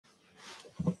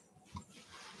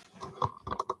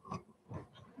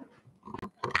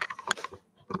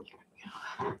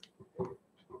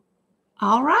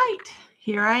All right,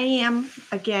 here I am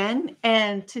again.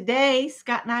 And today,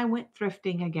 Scott and I went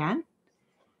thrifting again.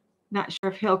 Not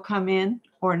sure if he'll come in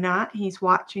or not. He's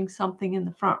watching something in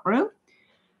the front room.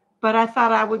 But I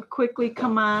thought I would quickly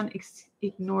come on,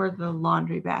 ignore the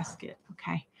laundry basket.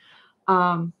 Okay.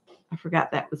 I forgot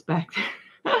that was back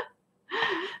there.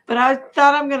 But I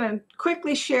thought I'm going to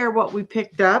quickly share what we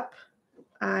picked up.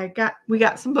 We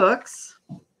got some books.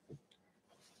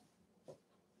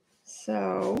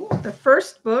 So the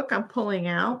first book I'm pulling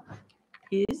out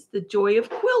is The Joy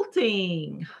of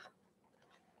Quilting.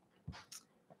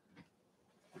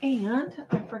 And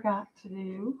I forgot to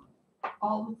do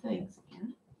all the things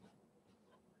again.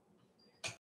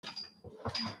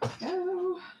 There we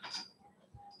go.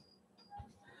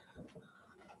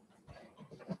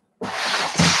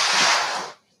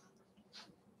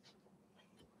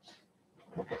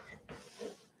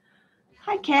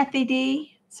 Hi, Kathy D.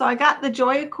 So I got The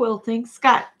Joy of Quilting.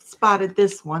 Scott spotted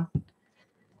this one.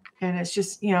 And it's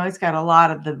just, it's got a lot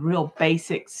of the real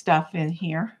basic stuff in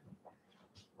here.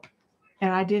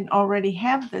 And I didn't already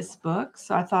have this book,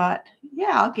 so I thought,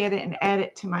 yeah, I'll get it and add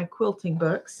it to my quilting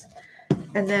books.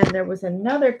 And then there was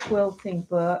another quilting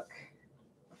book.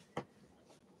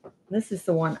 This is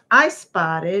the one I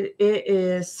spotted. It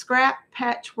is Scrap,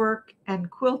 Patchwork,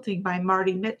 and Quilting by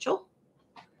Marty Mitchell.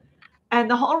 And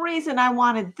the whole reason I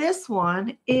wanted this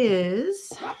one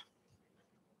is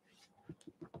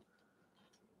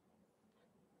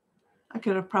I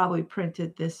could have probably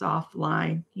printed this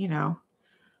offline,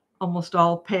 almost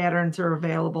all patterns are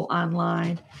available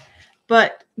online.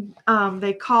 But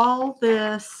they call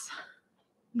this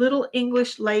Little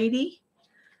English Lady.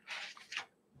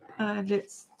 And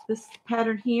it's this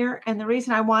pattern here. And the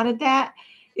reason I wanted that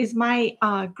is my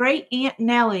great Aunt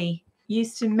Nellie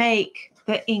used to make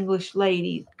the English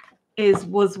Lady.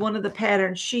 Was one of the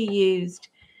patterns she used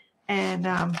and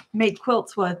made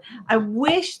quilts with. I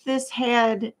wish this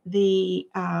had the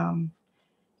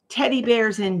teddy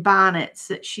bears in bonnets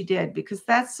that she did, because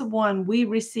that's the one we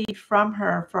received from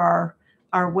her for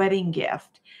our wedding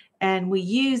gift. And we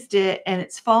used it and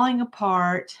it's falling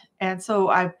apart. And so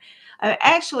I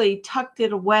actually tucked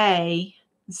it away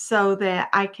so that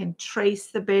I can trace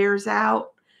the bears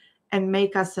out and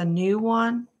make us a new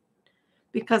one,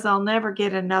 because I'll never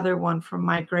get another one from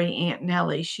my great Aunt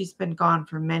Nellie. She's been gone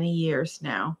for many years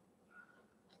now.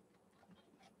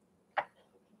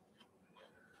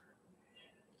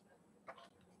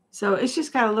 So it's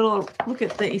just got a little, look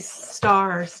at these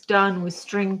stars done with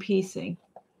string piecing.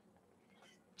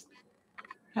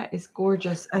 That is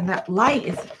gorgeous. And that light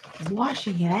is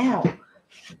washing it out.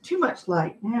 Too much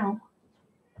light now.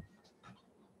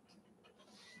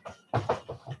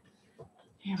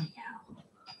 Here we go.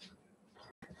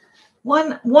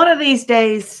 One of these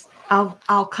days,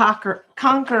 I'll conquer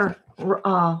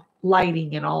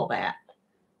lighting and all that.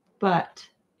 But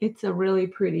it's a really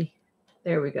pretty,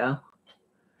 there we go,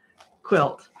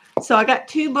 quilt. So I got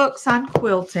 2 books on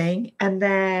quilting, and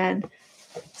then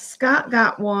Scott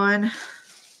got one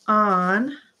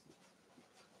on,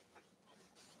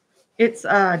 it's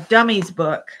a dummies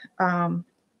book,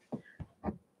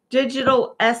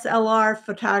 digital SLR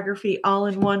photography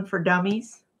all-in-one for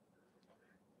dummies.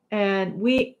 And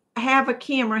we have a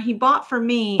camera he bought for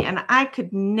me, and I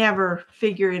could never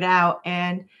figure it out.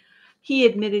 And he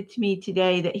admitted to me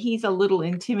today that he's a little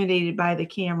intimidated by the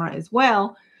camera as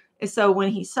well. And so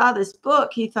when he saw this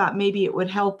book, he thought maybe it would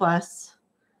help us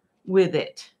with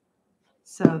it.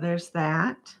 So there's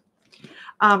that.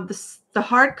 The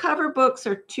hardcover books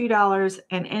are $2,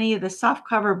 and any of the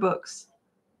softcover books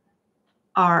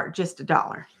are just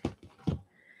 $1.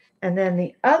 And then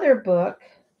the other book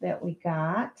that we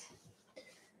got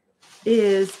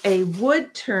is a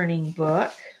wood turning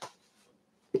book,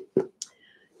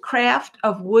 Craft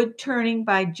of Wood Turning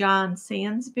by John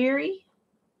Sansbury.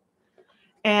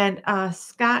 And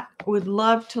Scott would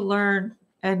love to learn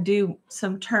and do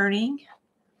some turning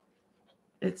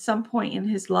at some point in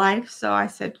his life. So I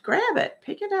said, grab it,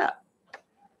 pick it up.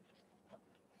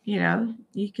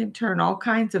 You can turn all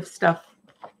kinds of stuff.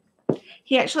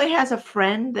 He actually has a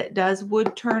friend that does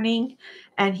wood turning,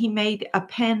 and he made a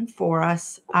pen for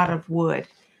us out of wood.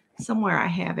 Somewhere I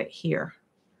have it here.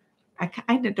 I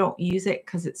kind of don't use it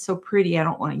because it's so pretty. I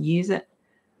don't want to use it.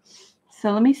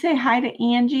 So let me say hi to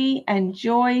Angie and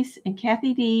Joyce and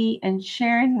Kathy D and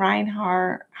Sharon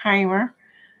Reinheimer.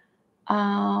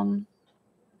 And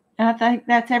I think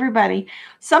that's everybody.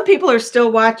 Some people are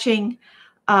still watching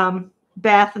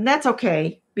Beth, and that's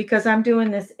okay because I'm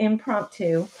doing this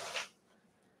impromptu.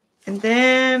 And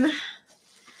then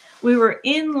we were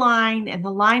in line, and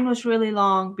the line was really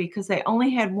long because they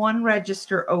only had one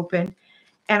register open.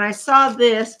 And I saw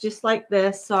this just like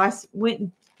this. So I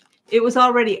went, it was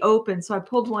already open. So I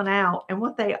pulled one out. And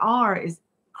what they are is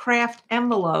craft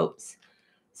envelopes.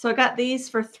 So I got these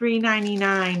for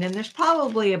 $3.99, and there's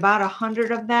probably about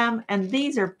 100 of them. And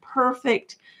these are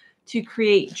perfect to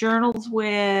create journals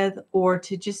with or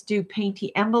to just do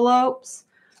painty envelopes.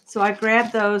 So I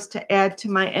grabbed those to add to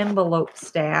my envelope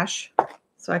stash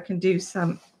so I can do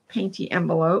some painty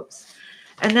envelopes.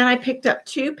 And then I picked up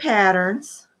 2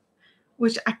 patterns,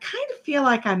 which I kind of feel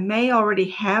like I may already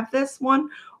have this one,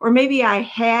 or maybe I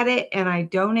had it and I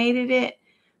donated it.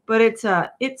 But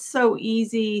it's so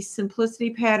easy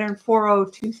simplicity pattern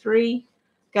 4023.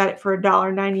 Got it for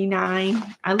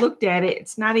 $1.99. I looked at it.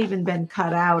 It's not even been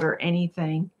cut out or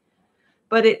anything.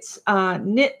 But it's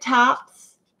knit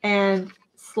tops and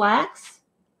slacks.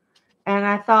 And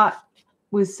I thought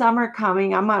with summer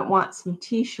coming, I might want some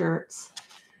t-shirts.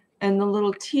 And the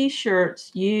little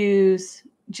t-shirts use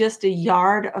just a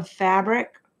yard of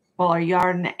fabric, well, a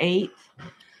yard and an eighth.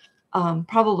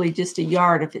 Probably just a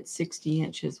yard if it's 60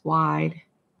 inches wide.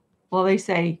 Well, they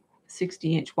say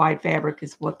 60-inch wide fabric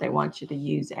is what they want you to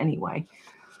use anyway.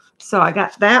 So I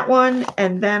got that one,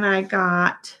 and then I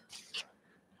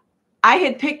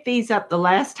had picked these up the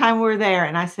last time we were there,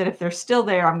 and I said if they're still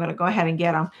there, I'm going to go ahead and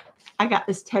get them. I got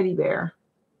this teddy bear.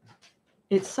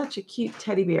 It's such a cute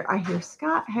teddy bear. I hear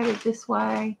Scott headed this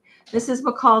way. This is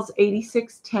McCall's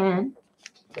 8610.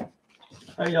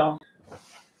 Hey, y'all.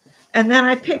 And then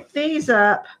I picked these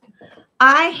up.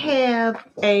 I have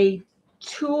a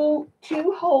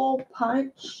two-hole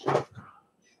punch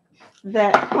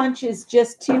that punches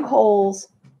just 2 holes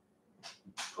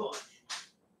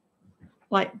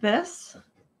like this.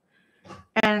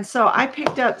 And so I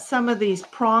picked up some of these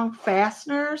prong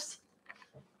fasteners,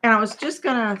 and I was just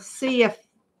going to see if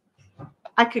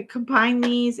I could combine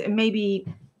these and maybe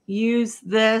use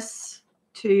this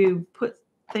to put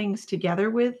things together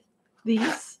with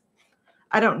these.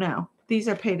 I don't know. These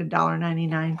I paid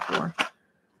 $1.99 for.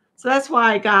 So that's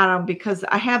why I got them, because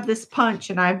I have this punch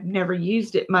and I've never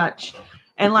used it much.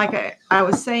 And like I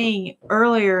was saying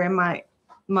earlier in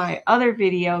my other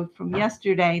video from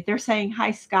yesterday, they're saying,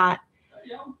 hi, Scott.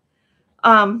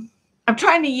 I'm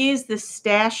trying to use this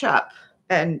stash up.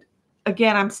 And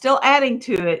again, I'm still adding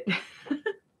to it.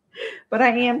 But I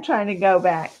am trying to go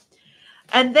back.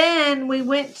 And then we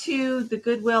went to the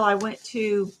Goodwill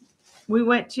we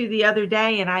went to the other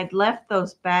day, and I'd left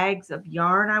those bags of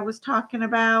yarn I was talking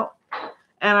about.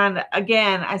 And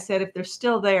again, I said, if they're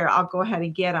still there, I'll go ahead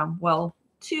and get them. Well,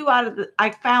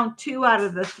 I found 2 out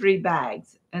of the 3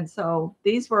 bags. And so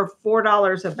these were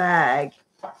 $4 a bag.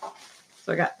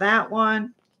 So I got that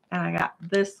one, and I got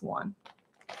this one.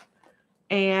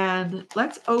 And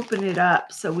let's open it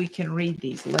up so we can read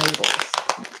these labels.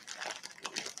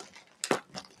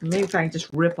 Maybe if I can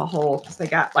just rip a hole, because they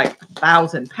got like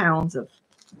 1,000 pounds of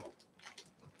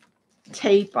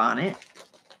tape on it.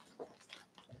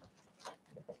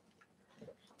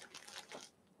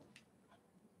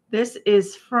 This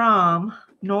is from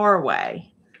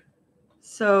Norway.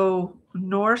 So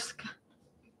Norsk,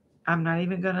 I'm not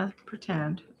even going to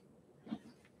pretend.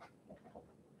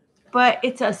 But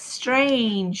it's a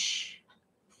strange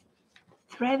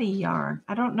thready yarn.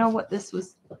 I don't know what this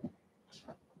was.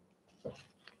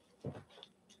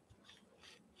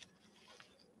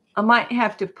 I might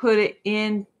have to put it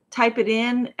in, type it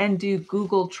in and do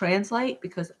Google Translate,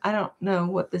 because I don't know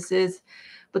what this is.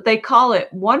 But they call it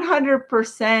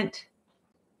 100%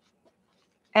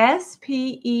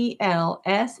 SPELSAUULL.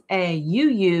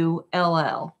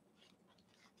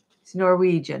 It's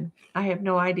Norwegian. I have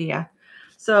no idea.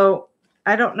 So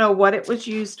I don't know what it was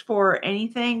used for or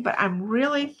anything, but I'm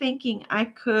really thinking I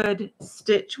could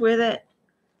stitch with it.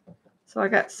 So I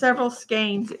got several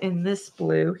skeins in this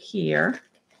blue here.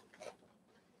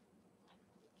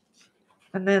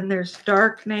 And then there's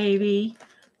dark navy,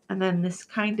 and then this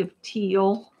kind of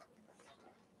teal,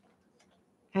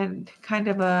 and kind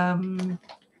of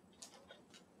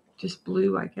just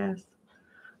blue, I guess.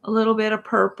 A little bit of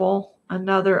purple,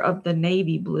 another of the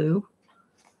navy blue.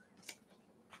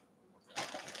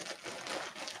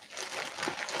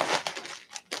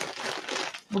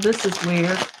 Well, this is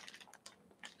weird.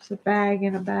 It's a bag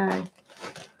in a bag.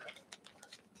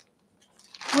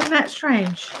 Wasn't that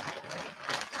strange?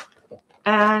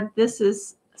 And this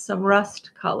is some rust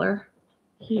color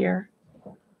here.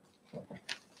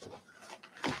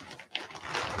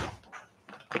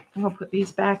 I'm going to put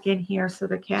these back in here so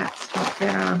the cats don't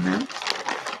get on them.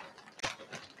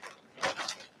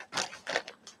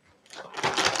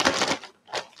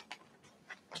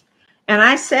 And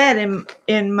I said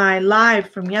in my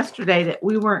live from yesterday that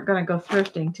we weren't going to go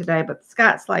thrifting today, but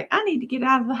Scott's like, I need to get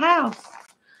out of the house.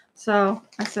 So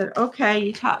I said, okay,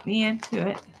 you taught me into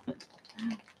it.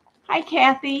 Hi,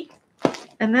 Kathy.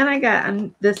 And then I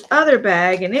got this other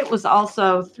bag, and it was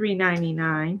also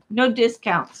 $3.99. No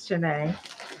discounts today.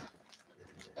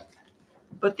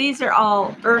 But these are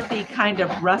all earthy, kind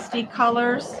of rusty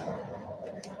colors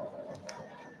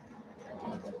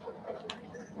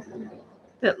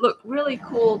that look really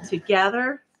cool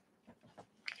together.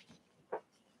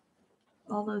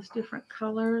 All those different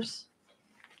colors.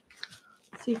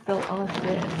 Let's see if they'll all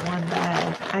fit in one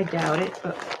bag. I doubt it,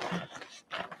 but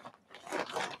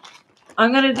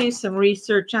I'm going to do some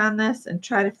research on this and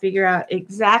try to figure out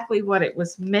exactly what it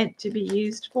was meant to be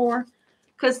used for.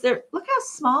 Because look how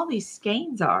small these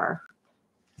skeins are.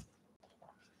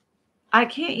 I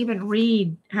can't even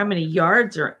read how many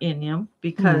yards are in them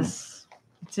because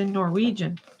it's in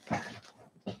Norwegian.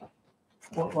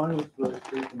 What language do they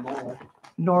speak in Norway?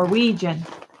 Norwegian.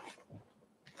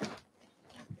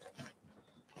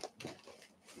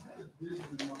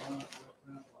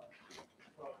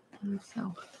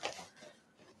 So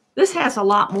this has a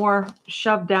lot more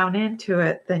shoved down into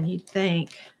it than you'd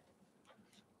think.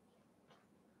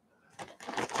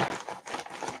 I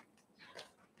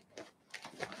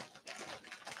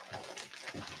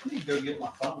need to go get my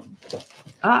phone.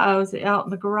 Uh-oh, is it out in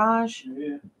the garage?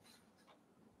 Yeah.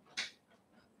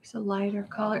 It's a lighter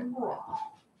color.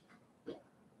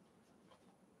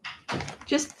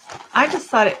 I just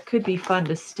thought it could be fun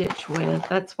to stitch with.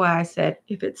 That's why I said,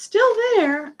 if it's still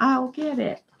there, I'll get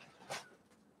it.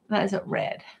 That is a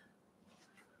red.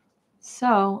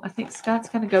 So I think Scott's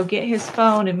going to go get his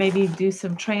phone and maybe do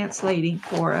some translating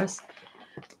for us.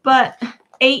 But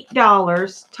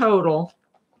 $8 total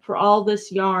for all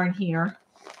this yarn here.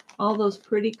 All those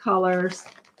pretty colors.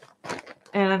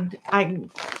 And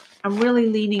I'm really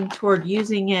leaning toward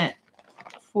using it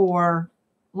for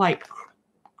like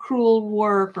crewel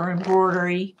work or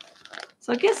embroidery.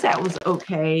 So I guess that was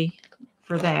okay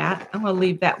for that. I'm going to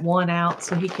leave that one out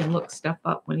so he can look stuff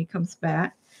up when he comes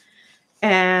back.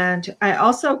 And I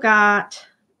also got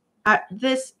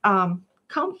this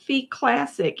Comfy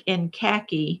Classic in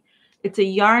khaki. It's a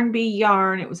Yarn Bee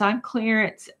yarn. It was on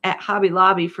clearance at Hobby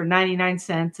Lobby for 99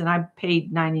 cents, and I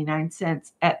paid 99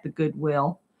 cents at the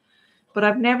Goodwill. But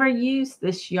I've never used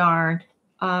this yarn.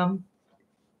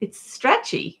 It's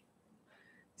stretchy.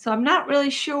 So I'm not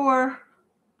really sure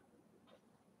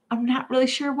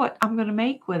what I'm going to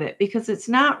make with it because it's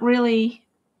not really,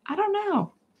 I don't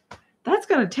know. That's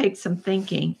going to take some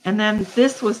thinking. And then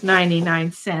this was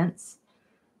 99 cents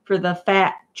for the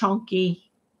fat,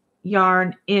 chunky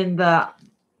yarn in the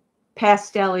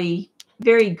pastel-y,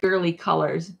 very girly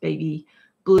colors, baby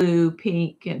blue,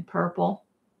 pink, and purple.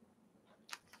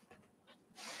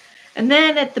 And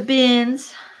then at the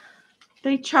bins,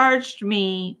 they charged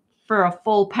me for a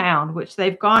full pound, which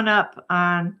they've gone up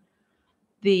on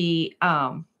the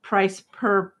price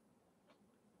per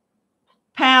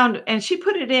pound. And she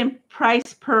put it in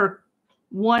price per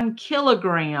 1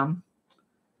 kilogram.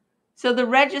 So the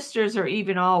registers are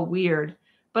even all weird.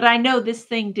 But I know this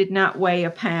thing did not weigh a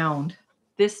pound.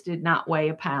 This did not weigh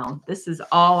a pound. This is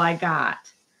all I got.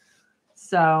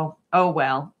 So, oh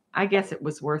well. I guess it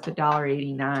was worth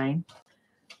 $1.89.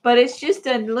 But it's just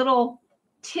a little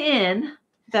tin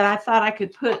that I thought I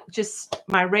could put just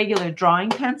my regular drawing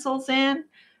pencils in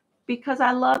because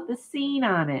I love the scene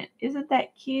on it. Isn't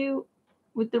that cute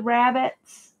with the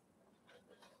rabbits?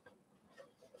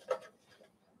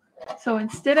 So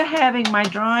instead of having my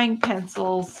drawing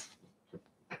pencils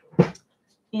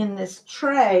in this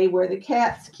tray where the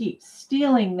cats keep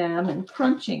stealing them and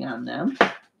crunching on them,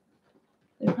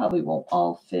 they probably won't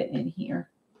all fit in here.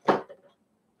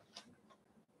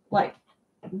 Like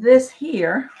this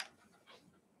here.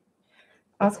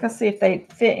 I was going to see if they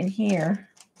fit in here.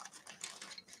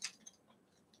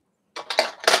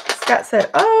 Scott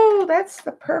said, oh, that's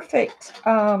the perfect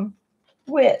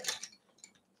width.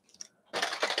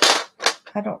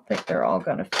 I don't think they're all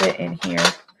going to fit in here.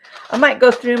 I might go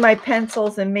through my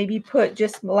pencils and maybe put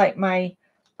just like my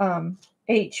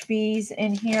HBs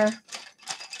in here.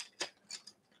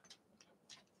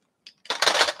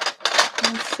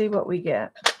 Let's see what we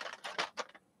get.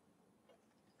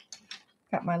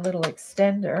 Got my little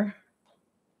extender.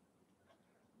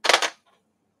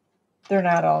 They're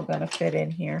not all going to fit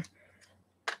in here.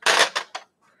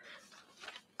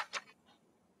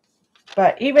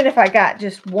 But even if I got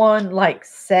just one like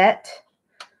set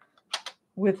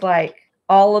with like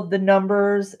all of the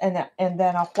numbers and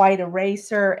then a white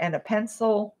eraser and a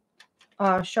pencil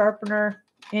sharpener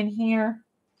in here,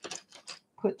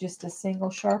 put just a single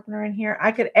sharpener in here.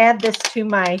 I could add this to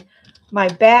my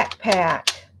backpack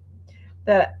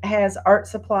that has art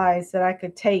supplies that I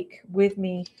could take with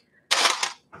me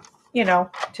you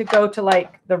know, to go to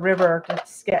like the river to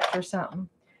sketch or something.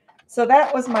 So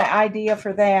that was my idea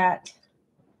for that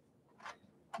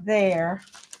there.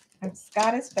 And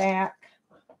Scott is back.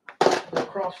 The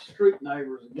across the street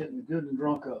neighbors are getting good and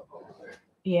drunk up over there.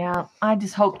 Yeah, I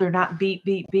just hope they're not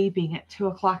beeping at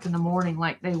 2:00 in the morning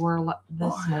like they were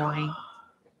this morning.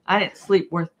 I didn't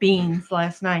sleep worth beans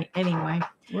last night anyway.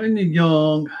 When you're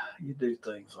young, you do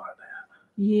things like that.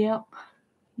 Yep.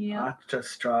 I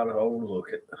just try to overlook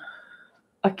it.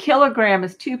 A kilogram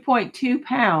is 2.2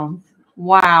 pounds.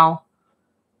 Wow.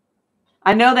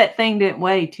 I know that thing didn't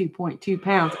weigh 2.2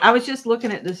 pounds. I was just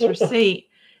looking at this receipt,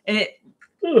 and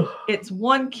it's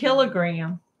 1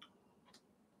 kilogram.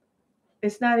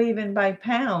 It's not even by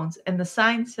pounds, and the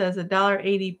sign says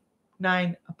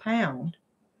 $1.89 a pound.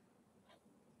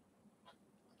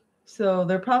 So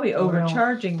they're probably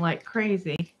overcharging like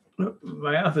crazy.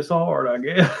 Math is hard, I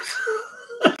guess.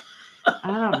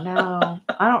 I don't know.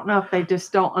 I don't know if they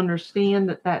just don't understand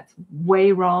that that's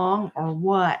way wrong or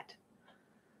what.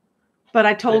 But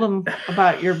I told them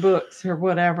about your books or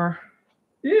whatever.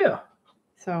 Yeah.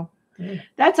 So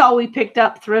that's all we picked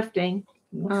up thrifting.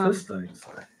 What's this thing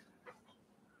say?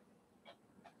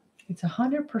 It's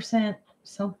 100%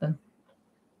 something.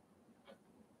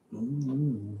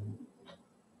 Mm.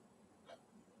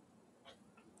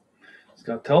 It's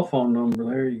got a telephone number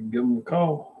there. You can give them a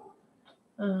call.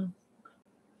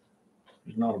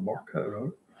 There's not a barcode on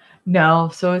it. No,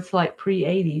 so it's like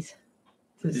pre-80s.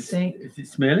 Is it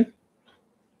smelly?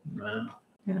 No.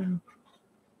 Yeah.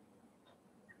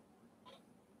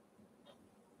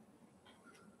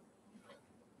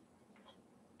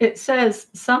 It says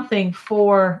something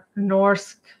for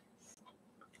Norsk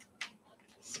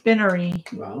Spinnery.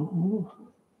 Well,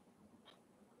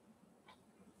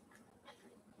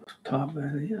 type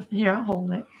that in. Here, I'll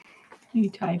hold it.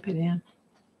 You type it in.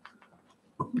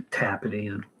 Tap it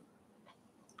in.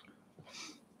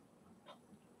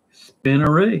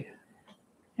 Spinnery.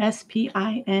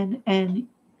 Spinnery.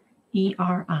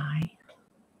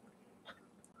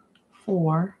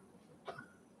 For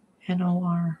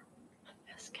Norsk.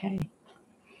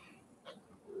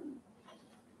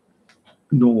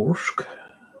 Norsk.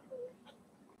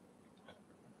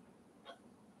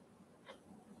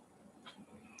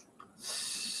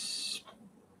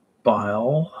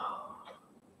 Spile.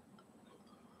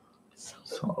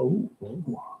 So,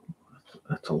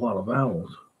 that's a lot of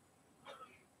vowels.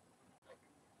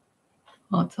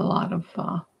 Well, it's a lot of,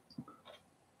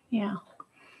 yeah.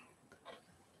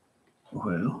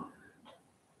 Well.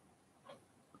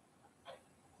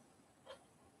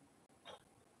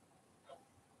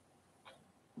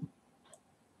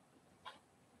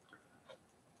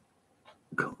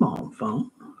 Come on, phone.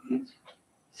 It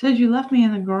says you left me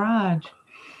in the garage.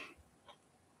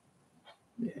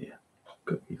 Yeah.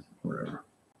 Cookies, whatever.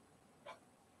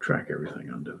 Track everything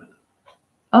I'm doing.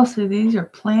 Oh, so these are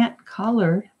plant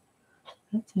colored.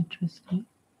 That's interesting.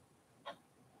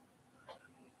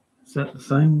 Is that the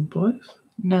same place?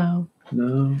 No.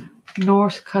 No.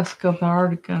 Norsk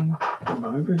Kuskovargan.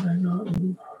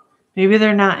 Maybe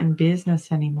they're not in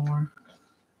business anymore.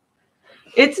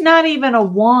 It's not even a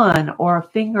 1 or a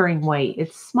fingering weight.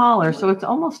 It's smaller, so it's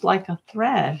almost like a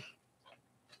thread.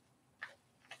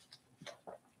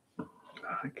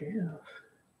 I guess.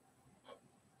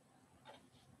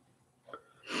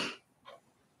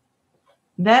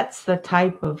 That's the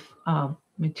type of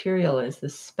material is the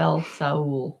spell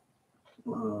soul.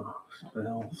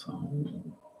 Spell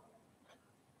soul.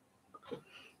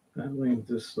 That means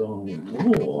this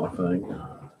wool, I think.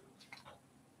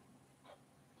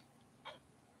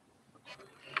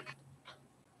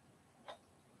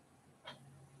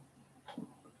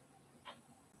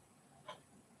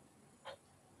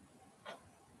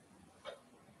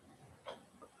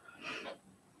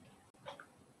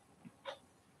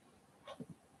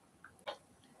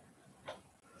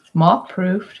 Moth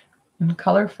proofed and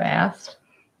color fast.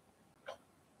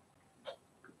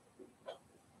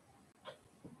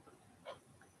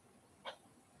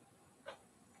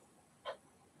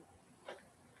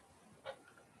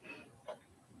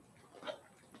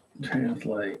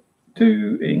 Translate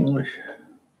to English.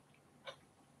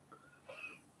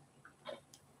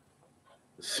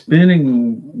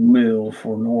 Spinning mill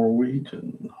for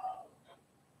Norwegian.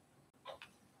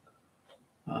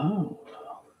 Oh.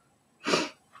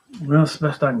 Well, that's the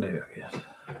best I can do, I guess.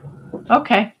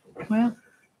 Okay. Well,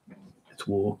 it's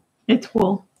wool. It's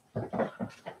wool.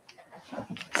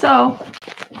 So,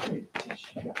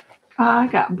 I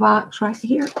got a box right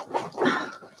here.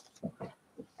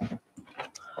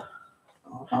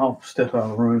 I'll step out of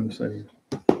the room so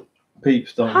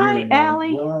peeps don't Hi, hear me.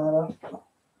 Allie.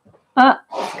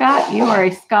 Scott, you are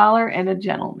a scholar and a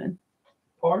gentleman.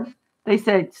 Pardon? They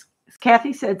said,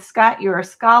 Kathy said, Scott, you're a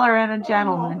scholar and a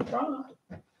gentleman.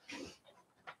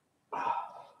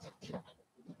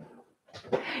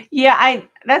 Yeah,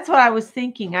 that's what I was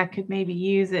thinking. I could maybe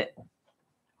use it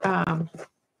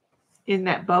in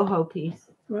that boho piece.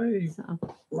 Maybe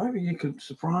you could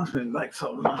surprise me and make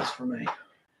something nice for me.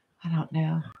 I don't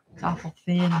know. It's awful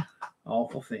thin.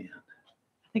 Awful thin.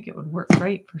 I think it would work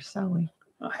great for sewing.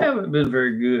 I haven't been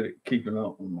very good at keeping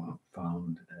up with my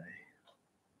phone today.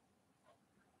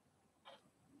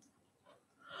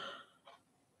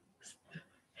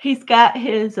 He's got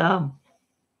his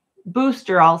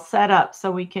booster all set up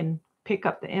so we can pick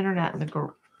up the internet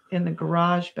in the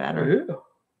garage better. Yeah.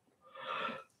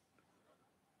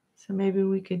 So maybe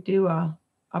we could do a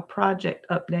project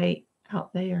update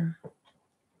out there.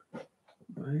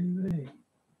 Maybe.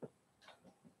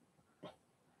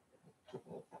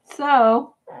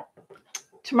 So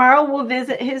tomorrow we'll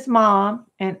visit his mom,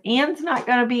 and Ann's not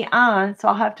going to be on, so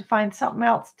I'll have to find something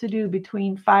else to do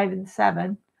between 5 and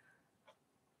 7.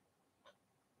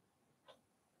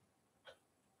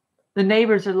 The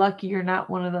neighbors are lucky you're not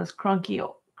one of those cranky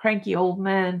old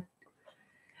men.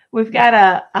 We've got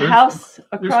a house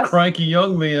across. There's cranky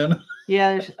young men.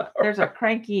 Yeah, there's a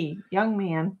cranky young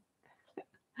man.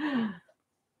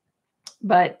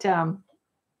 But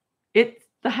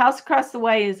the house across the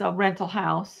way is a rental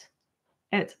house,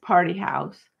 and it's a party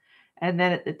house. And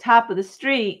then at the top of the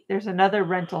street, there's another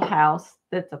rental house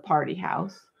that's a party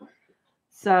house.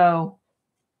 So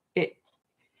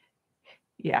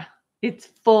it's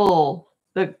full.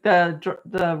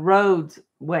 The roads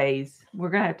ways. We're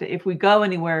gonna have to, if we go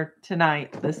anywhere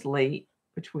tonight this late,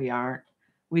 which we aren't,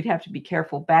 we'd have to be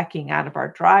careful backing out of our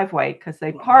driveway because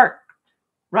they park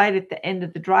right at the end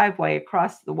of the driveway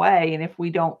across the way, and if we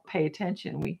don't pay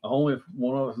attention, only if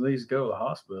one of us needs to go to the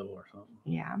hospital or something.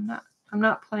 Yeah, I'm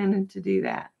not planning to do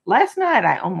that. Last night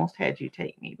I almost had you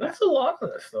take me. That's a lot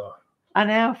of that stuff. I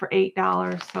know, for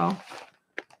 $8, so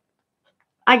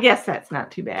I guess that's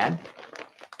not too bad.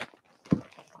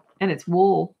 And it's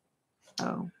wool,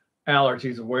 so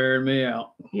allergies are wearing me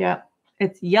out. Yeah,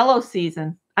 it's pollen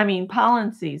season.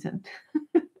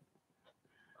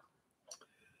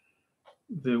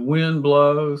 The wind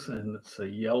blows and it's a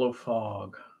yellow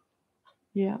fog.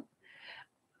 Yeah.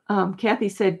 Kathy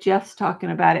said Jeff's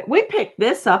talking about it. We picked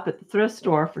this up at the thrift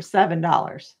store for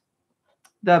 $7.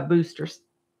 The booster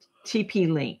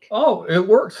TP-Link. Oh, it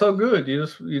works so good. You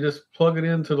just plug it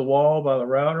into the wall by the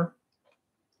router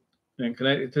and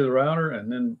connect it to the router,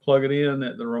 and then plug it in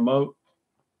at the remote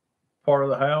part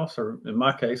of the house, or in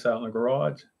my case, out in the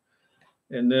garage.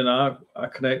 And then I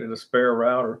connected a spare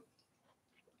router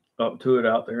up to it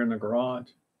out there in the garage.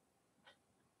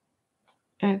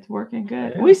 And it's working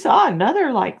good. Yeah. We saw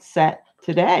another set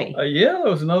today. Yeah,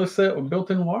 there was another set with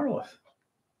built-in wireless.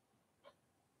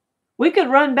 We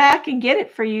could run back and get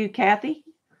it for you, Kathy.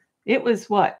 It was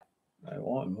what? I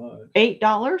want much.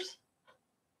 $8?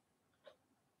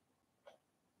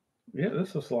 Yeah,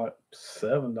 this was like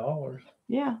 $7.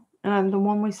 Yeah, and the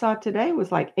one we saw today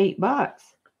was like $8. I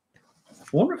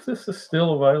wonder if this is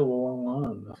still available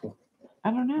online. This one.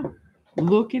 I don't know.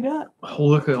 Look it up.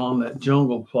 Look on that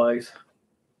Jungle Place.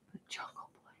 The Jungle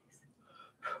Place.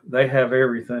 They have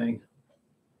everything.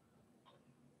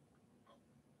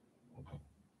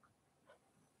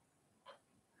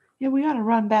 Yeah, we ought to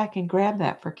run back and grab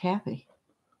that for Kathy.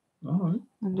 All right.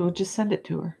 And we'll just send it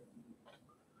to her.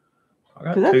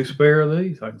 I got 2 spare of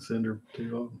these. I can send her 2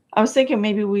 of them. I was thinking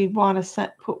maybe we'd want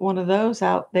to put one of those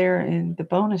out there in the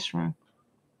bonus room.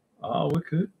 Oh, we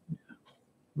could. Yeah.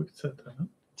 We could set that up.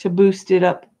 To boost it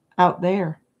up out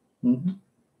there. Mm-hmm.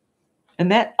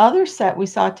 And that other set we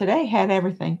saw today had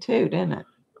everything too, didn't it?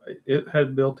 It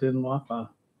had built-in Wi-Fi.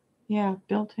 Yeah,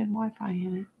 built-in Wi-Fi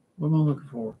in it. What am I looking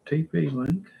for?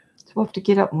 TP-Link. So we'll have to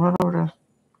get up and run over to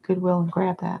Goodwill and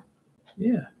grab that.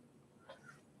 Yeah.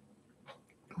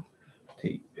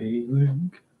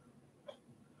 TP-Link.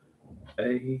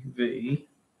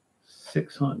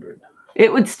 AV600.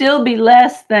 It would still be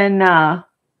less than at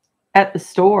the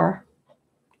store.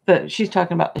 But she's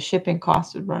talking about the shipping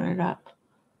cost would run it up.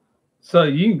 So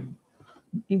you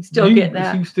can still get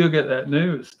that. You can still get that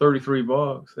new. It's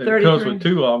 $33. It comes with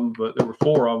 2 of them, but there were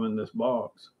 4 of them in this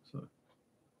box. So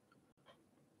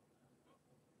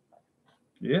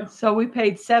yeah. So we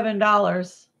paid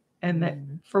 $7, and that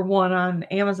for one on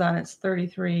Amazon it's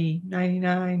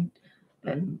 $33.99,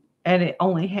 and it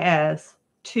only has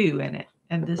 2 in it,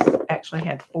 and this actually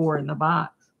had 4 in the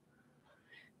box.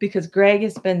 Because Greg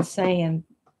has been saying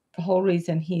the whole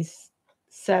reason he's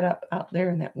set up out there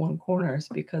in that one corner is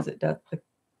because it does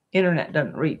internet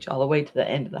doesn't reach all the way to the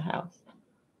end of the house.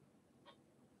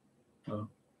 Oh.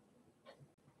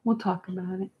 We'll talk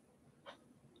about it.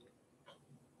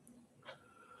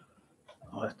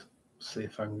 I'll have to see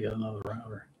if I can get another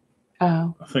router.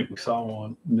 Oh, I think we saw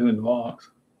one new in the box.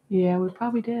 yeah, we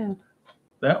probably did.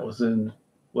 That was in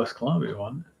West Columbia,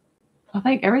 wasn't it? I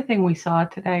think everything we saw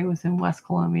today was in West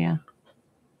Columbia.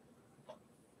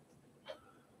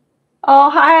 Oh,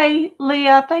 hi,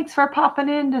 Leah. Thanks for popping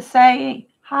in to say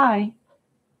hi.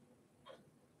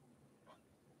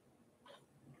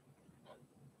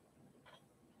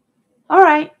 All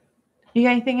right. You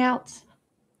got anything else?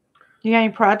 You got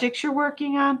any projects you're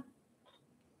working on?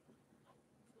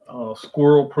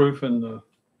 Squirrel proofing the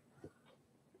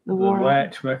water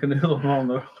latch mechanism on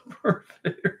the bird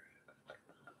feeder.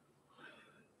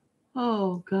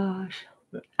 Oh gosh.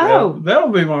 That'll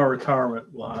be my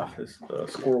retirement life, is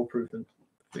squirrel proofing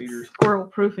feeders. Squirrel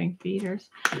proofing feeders.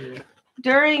 Yeah.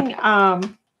 During I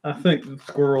think the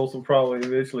squirrels will probably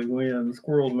eventually win. The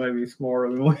squirrels may be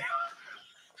smarter than we.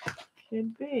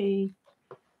 Could be.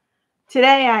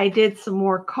 Today I did some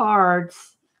more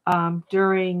cards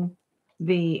during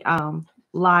the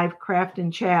live craft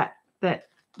and chat that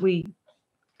we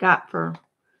got for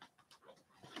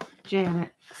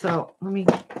Janet. So let me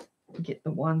get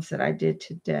the ones that I did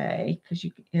today, because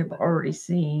you have already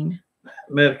seen.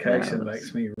 Medication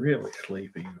makes me really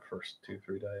sleepy the first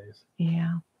 2-3 days.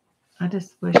 Yeah. I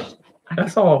just wish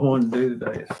that's all I wanted to do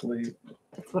today, is sleep.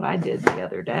 That's what I did the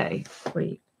other day.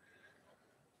 Sleep.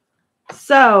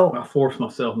 So I forced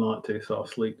myself not to, so I'll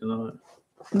sleep tonight.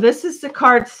 This is the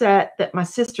card set that my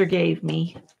sister gave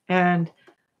me, and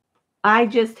I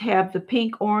just have the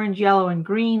pink, orange, yellow, and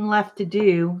green left to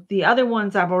do. The other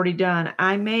ones I've already done.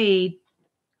 I made,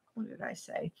 what did I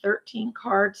say, 13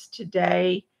 cards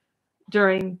today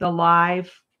during the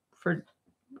live for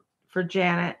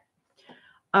Janet.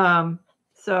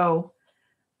 So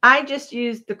I just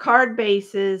used the card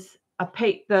bases,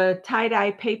 the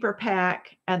tie-dye paper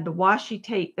pack, and the washi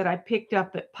tape that I picked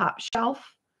up at Pop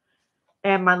Shelf,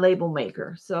 and my label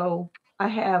maker. So I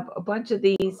have a bunch of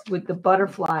these with the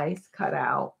butterflies cut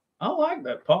out. I like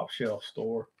that Pop Shelf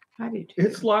store. I do too.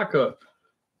 It's like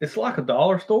a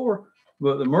dollar store,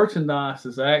 but the merchandise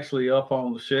is actually up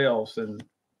on the shelves and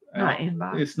not in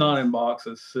boxes. It's not in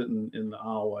boxes, sitting in the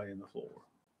aisleway in the floor.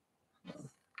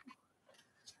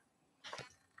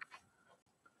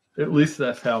 At least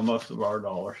that's how most of our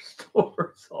dollar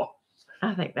stores are.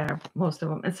 I think they're most of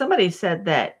them. And somebody said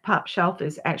that Pop Shelf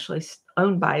is actually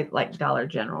owned by like Dollar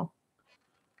General.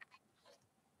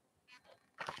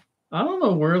 I don't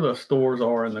know where the stores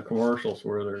are in the commercials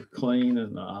where they're clean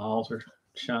and the aisles are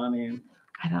shiny.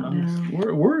 I don't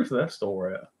know. Where's that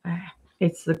store at?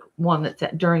 It's the one that's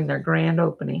during their grand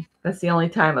opening. That's the only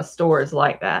time a store is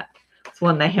like that. It's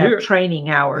when they have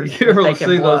training hours. You ever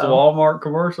see those Walmart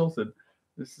commercials? And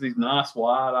it's these nice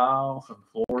wide aisles and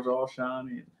the floors all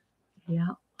shiny. Yeah.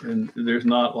 And there's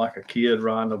not like a kid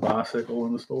riding a bicycle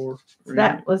in the store.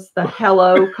 That was the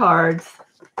hello cards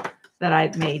that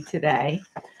I'd made today.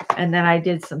 And then I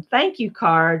did some thank you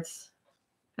cards.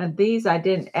 And these, I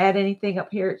didn't add anything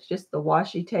up here. It's just the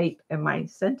washi tape and my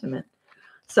sentiment.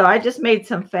 So I just made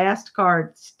some fast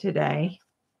cards today.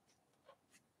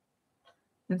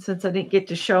 And since I didn't get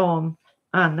to show them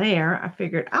on there, I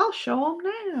figured I'll show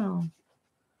them now.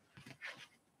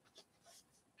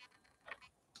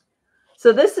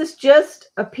 So this is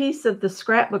just a piece of the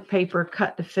scrapbook paper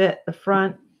cut to fit the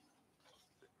front.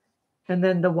 And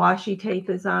then the washi tape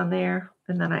is on there.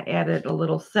 And then I added a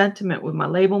little sentiment with my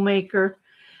label maker.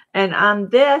 And on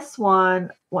this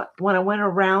one, when I went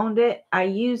around it, I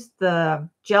used the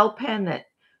gel pen that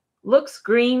looks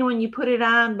green when you put it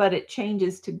on, but it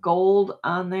changes to gold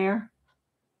on there,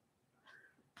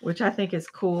 which I think is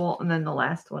cool. And then the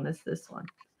last one is this one.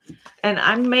 And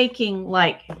I'm making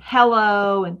like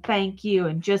hello and thank you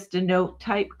and just a note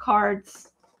type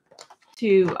cards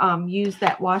to use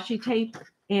that washi tape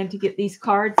and to get these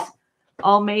cards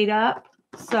all made up.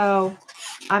 So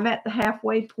I'm at the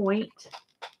halfway point.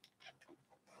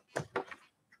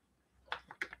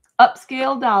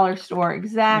 Upscale dollar store,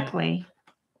 exactly.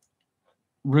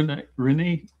 Yeah.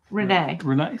 Renee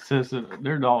says that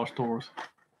their dollar stores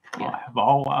have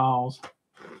all aisles.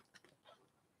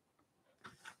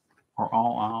 Or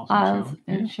all aisles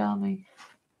and shelving.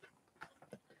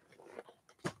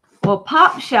 Well,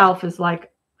 Pop Shelf is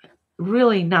like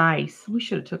really nice. We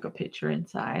should have took a picture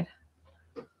inside.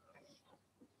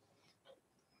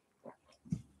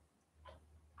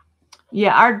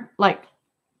 Yeah,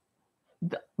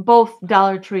 both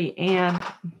Dollar Tree and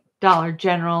Dollar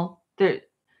General.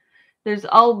 There's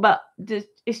all about.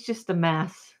 It's just a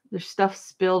mess. There's stuff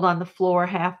spilled on the floor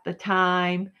half the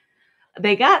time.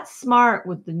 They got smart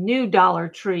with the new Dollar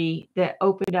Tree that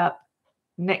opened up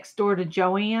next door to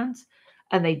Joann's,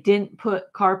 and they didn't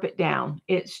put carpet down.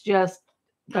 It's just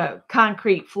the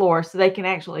concrete floor, so they can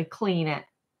actually clean it.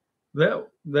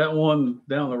 That one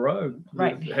down the road,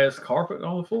 Right, has carpet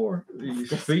on the floor. Your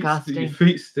disgusting.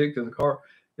 feet stick to the carpet.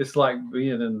 It's like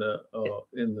being in the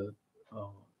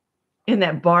In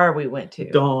that bar we went to.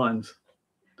 Dawn's.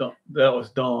 That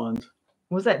was Dawn's.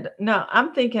 Was that no?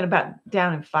 I'm thinking about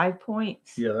down in 5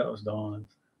 Points. Yeah, that was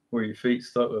Dawn's. Where your feet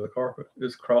stuck to the carpet.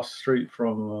 It's across the street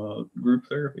from group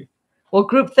therapy. Well,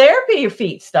 group therapy, your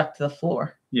feet stuck to the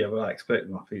floor. Yeah, but I expect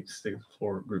my feet to stick to the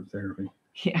floor at group therapy.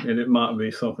 Yeah. And it might be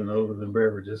something other than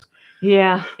beverages.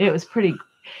 Yeah, it was pretty.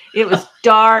 It was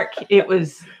dark. It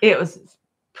was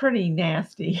pretty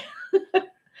nasty.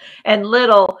 And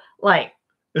little, like,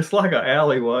 it's like an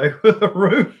alleyway with a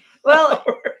roof. Well,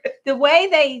 the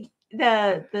way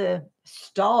the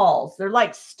stalls, they're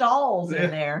like stalls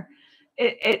in there.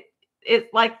 It's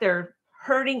like they're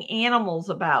herding animals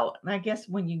about. And I guess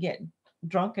when you get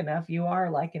drunk enough, you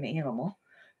are like an animal.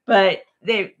 But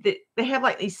they have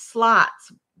like these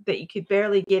slots that you could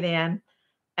barely get in,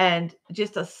 and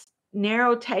just a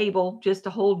narrow table just to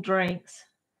hold drinks.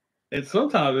 And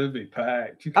sometimes it'd be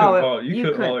packed. You couldn't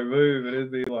hardly move, and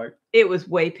it'd be like it was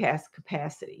way past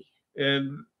capacity.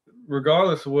 And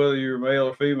regardless of whether you're male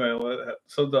or female,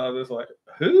 sometimes it's like,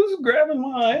 who's grabbing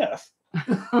my ass?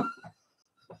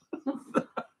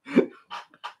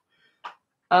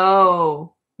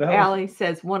 Oh, Allie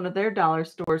says one of their dollar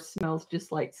stores smells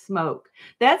just like smoke.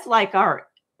 That's like the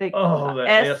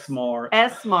S-Mart.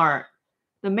 S-Mart.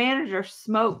 The manager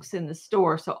smokes in the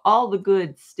store, so all the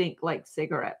goods stink like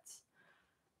cigarettes.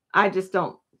 I just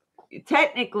don't.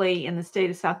 Technically, in the state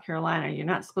of South Carolina, you're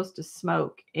not supposed to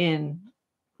smoke in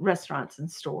restaurants and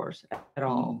stores at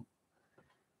all.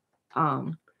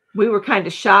 We were kind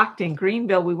of shocked in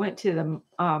Greenville. We went to the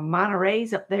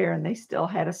Monterey's up there, and they still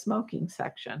had a smoking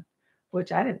section,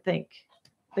 which I didn't think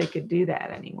they could do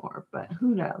that anymore, but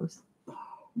who knows?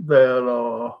 They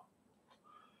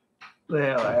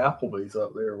had Applebee's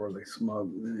up there where they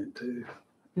smoked in it too.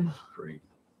 Pretty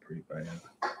bad.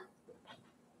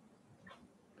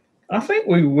 I think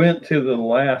we went to the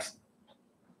last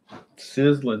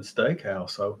sizzling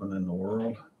steakhouse open in the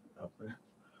world up there.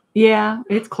 Yeah,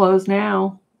 it's closed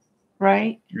now,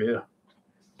 right? Yeah.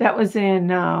 That was in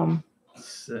Clemson.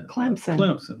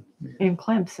 Yeah. In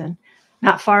Clemson,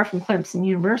 not far from Clemson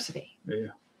University.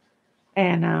 Yeah.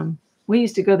 And we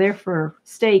used to go there for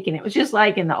steak, and it was just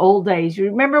like in the old days. You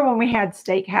remember when we had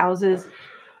steak houses?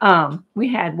 We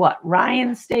had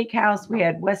Ryan's Steakhouse. We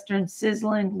had Western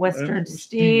Sizzling, Western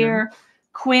Steer,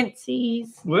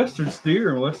 Quincy's. Western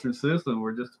Steer and Western Sizzling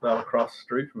were just about across the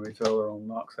street from each other on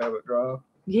Knox Habit Drive.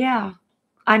 Yeah.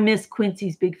 I miss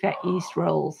Quincy's Big Fat Yeast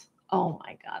Rolls. Oh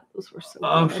my God, those were so good.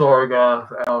 I'm sorry, guys.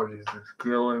 Allergies is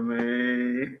killing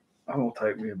me. I'm going to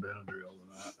take me a Benadryl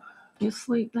tonight. You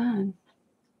sleep then.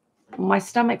 My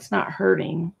stomach's not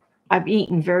hurting. I've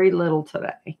eaten very little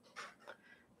today.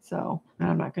 So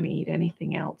I'm not going to eat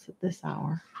anything else at this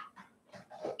hour.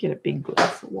 Get a big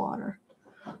glass of water.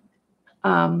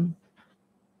 Oh,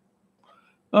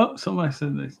 somebody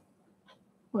said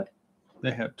what?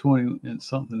 They have 20 and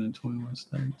something in 21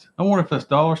 states. I wonder if that's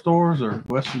dollar stores or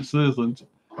Western Sizzlings.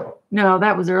 No,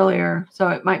 that was earlier. So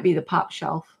it might be the Pop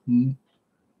Shelf. Mm-hmm.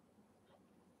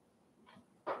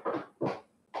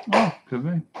 Oh, could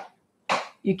be.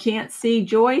 You can't see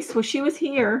Joyce. Well, she was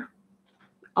here.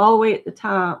 All the way at the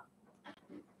top.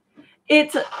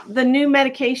 It's the new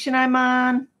medication I'm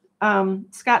on.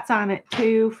 Scott's on it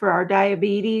too for our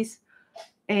diabetes.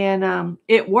 And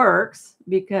it works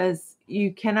because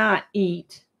you cannot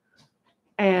eat.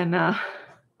 And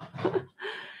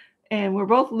and we're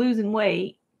both losing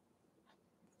weight.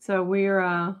 So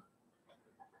we're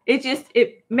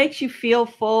it makes you feel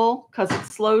full because it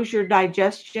slows your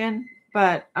digestion.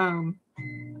 But I'm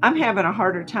having a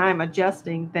harder time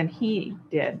adjusting than he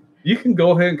did. You can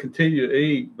go ahead and continue to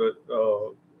eat, but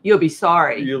you'll be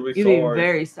sorry. You'll be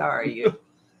very sorry.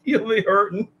 You'll be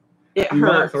hurting. It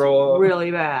hurts really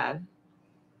bad.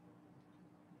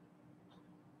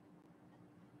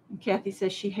 Kathy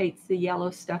says she hates the yellow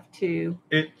stuff too.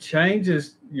 It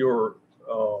changes your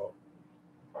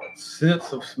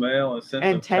sense of smell and sense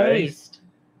of taste.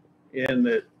 And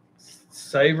that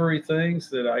savory things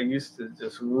that I used to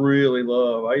just really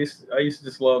love. I used to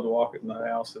just love to walk in the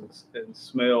house and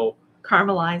smell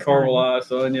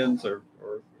caramelized onions or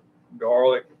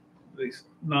garlic. These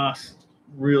nice,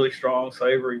 really strong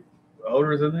savory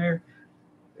odors in there.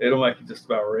 It'll make you just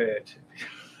about rich.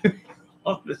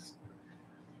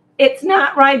 It's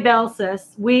not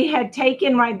ribelsis. We had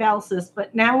taken ribelsis,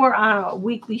 but now we're on a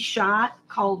weekly shot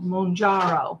called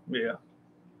Monjaro. Yeah.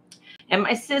 And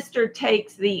my sister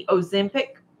takes the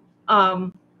Ozempic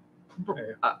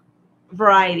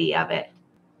variety of it.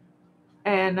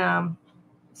 And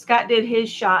Scott did his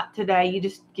shot today. You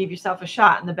just give yourself a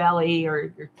shot in the belly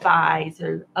or your thighs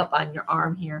or up on your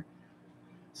arm here.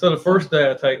 So the first day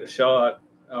I take the shot,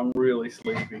 I'm really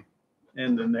sleepy.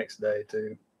 And the next day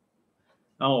too.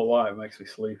 I don't know why it makes me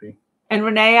sleepy. And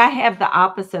Renee, I have the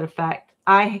opposite effect.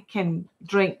 I can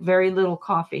drink very little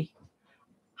coffee.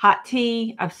 Hot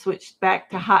tea, I've switched back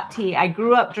to hot tea. I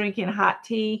grew up drinking hot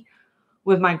tea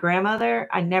with my grandmother.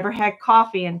 I never had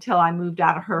coffee until I moved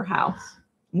out of her house.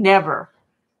 Never.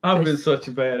 I've been such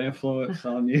a bad influence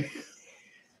on you.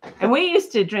 And we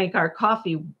used to drink our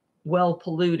coffee well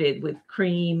polluted with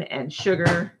cream and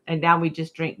sugar, and now we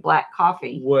just drink black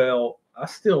coffee. Well, I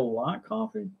still like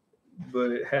coffee,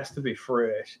 but it has to be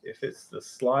fresh. If it's the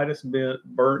slightest bit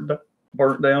burnt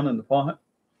down in the pot,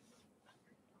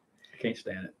 I can't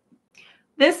stand it.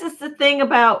 This is the thing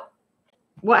about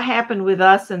what happened with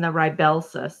us and the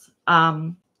ribelsis.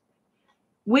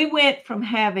 We went from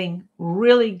having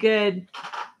really good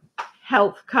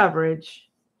health coverage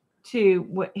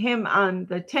to him on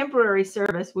the temporary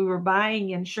service. We were buying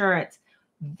insurance,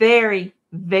 very,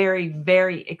 very,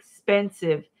 very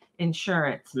expensive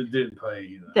insurance That didn't pay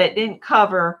you. That didn't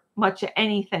cover much of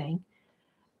anything.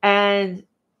 And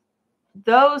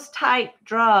those type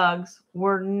drugs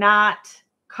were not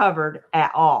covered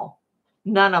at all.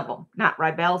 None of them. Not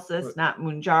ribelsis, not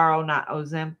Mounjaro, not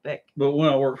Ozempic. But when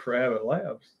I worked for Abbott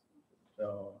Labs,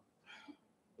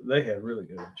 they had really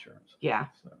good insurance. Yeah.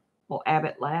 So. Well,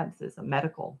 Abbott Labs is a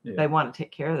medical. Yeah. They want to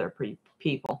take care of their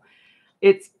people.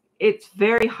 It's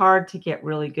very hard to get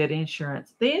really good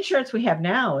insurance. The insurance we have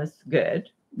now is good.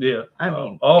 Yeah. I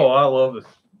mean, I love it.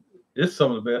 It's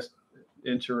some of the best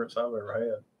insurance I've ever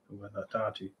had with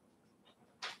Hitachi.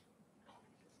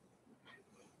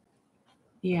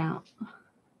 Yeah.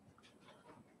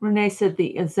 Renee said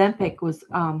the Ozempic was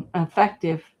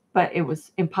effective, but it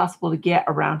was impossible to get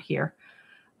around here.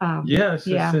 It's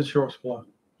in short supply.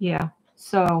 Yeah.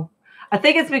 So I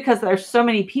think it's because there's so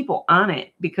many people on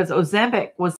it, because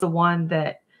Ozempic was the one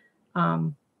that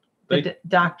the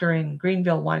doctor in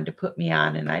Greenville wanted to put me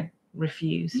on, and I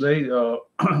refused. They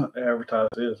advertise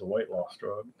it as a weight loss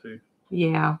drug too.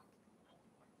 Yeah.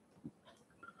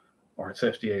 Or it's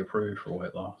FDA approved for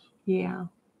weight loss. Yeah.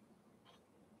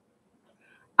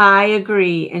 I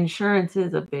agree. Insurance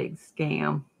is a big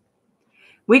scam.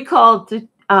 We called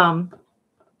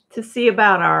to see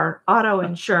about our auto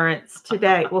insurance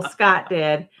today. Well, Scott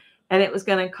did, and it was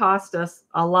going to cost us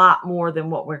a lot more than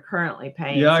what we're currently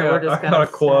paying. Yeah, so I got a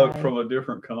quote from a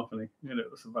different company, and it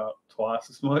was about twice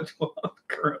as much what I'm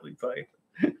currently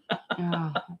paying.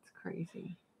 Oh, that's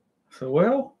crazy. So,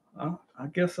 well, I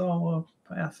guess I'll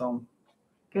pass on.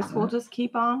 Guess we'll just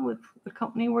keep on with the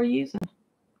company we're using.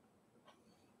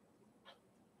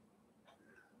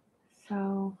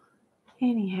 So,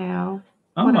 anyhow,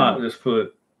 I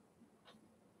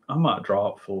might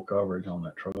drop full coverage on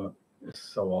that truck. It's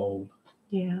so old.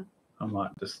 Yeah. I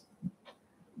might just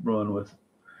run with,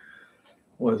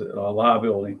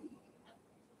 liability.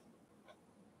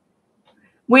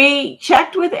 We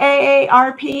checked with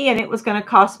AARP, and it was going to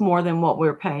cost more than what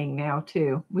we're paying now,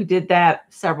 too. We did that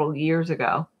several years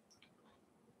ago.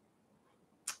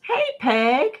 Hey,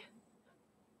 Peg.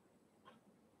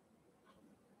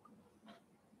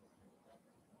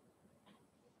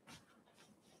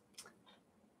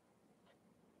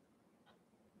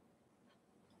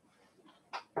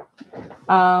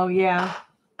 Oh, yeah.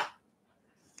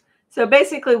 So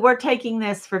basically, we're taking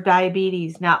this for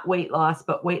diabetes, not weight loss,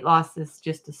 but weight loss is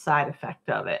just a side effect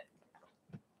of it.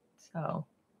 So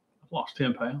I've lost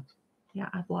 10 pounds. Yeah,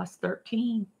 I've lost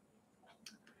 13.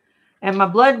 And my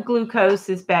blood glucose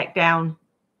is back down.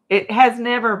 It has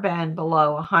never been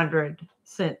below 100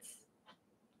 since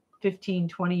 15,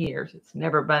 20 years. It's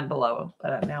never been below,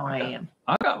 but now I am.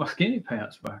 I got my skinny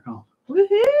pants back on.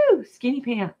 Woohoo! Skinny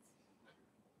pants.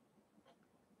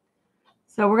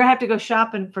 So we're going to have to go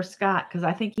shopping for Scott, because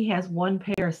I think he has one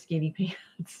pair of skinny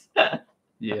pants.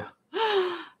 Yeah.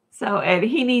 So, and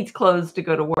he needs clothes to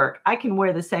go to work. I can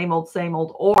wear the same old,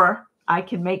 or I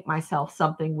can make myself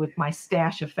something with my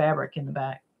stash of fabric in the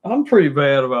back. I'm pretty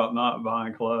bad about not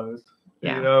buying clothes.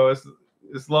 Yeah. You know, as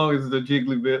long as the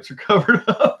jiggly bits are covered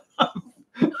up,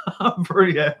 I'm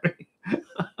pretty happy.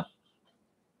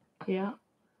 Yeah.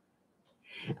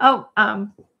 Oh,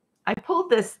 I pulled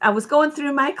this. I was going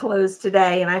through my clothes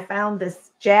today, and I found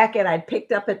this jacket I'd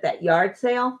picked up at that yard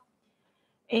sale.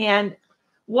 And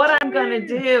what I'm going to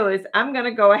do is I'm going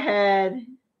to go ahead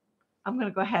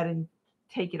and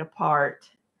take it apart.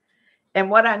 And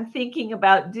what I'm thinking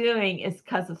about doing is,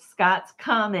 because of Scott's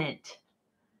comment,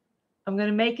 I'm going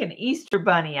to make an Easter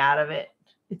bunny out of it.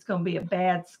 It's going to be a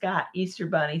bad Scott Easter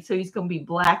bunny. So he's going to be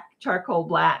black, charcoal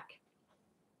black.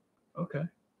 Okay.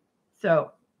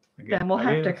 So then we'll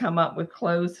have to come up with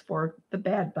clothes for the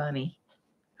bad bunny.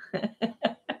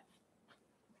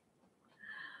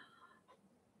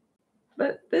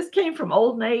 But this came from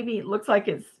Old Navy. It looks like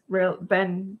it's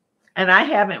been, and I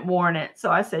haven't worn it.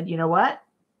 So I said, you know what?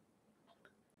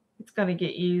 It's going to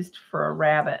get used for a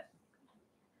rabbit.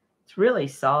 It's really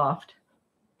soft.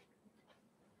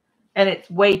 And it's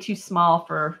way too small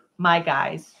for my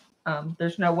guys.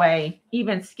 There's no way,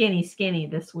 even skinny,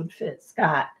 this would fit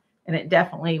Scott. And it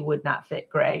definitely would not fit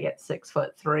Greg at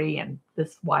 6'3" and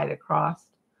this wide across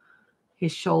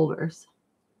his shoulders.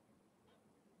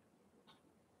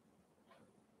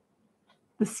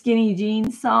 The Skinny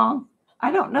Jeans song.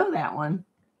 I don't know that one.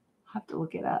 I'll have to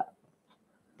look it up.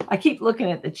 I keep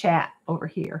looking at the chat over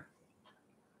here.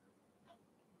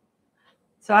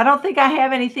 So I don't think I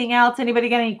have anything else. Anybody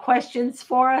got any questions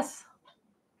for us?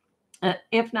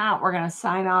 If not, we're going to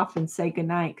sign off and say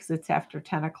goodnight because it's after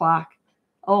 10 o'clock.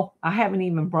 Oh, I haven't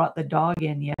even brought the dog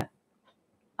in yet.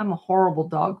 I'm a horrible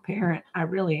dog parent. I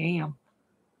really am.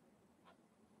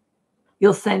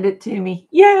 You'll send it to me.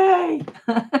 Yay!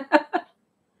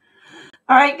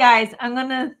 All right, guys, I'm going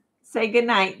to say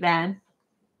goodnight then.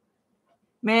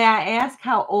 May I ask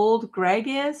how old Greg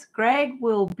is? Greg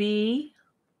will be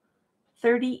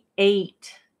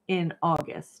 38 in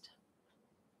August.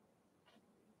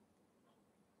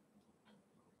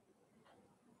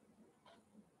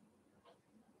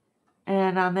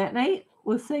 And on that night,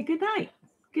 we'll say goodnight.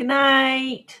 Good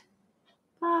night.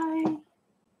 Bye.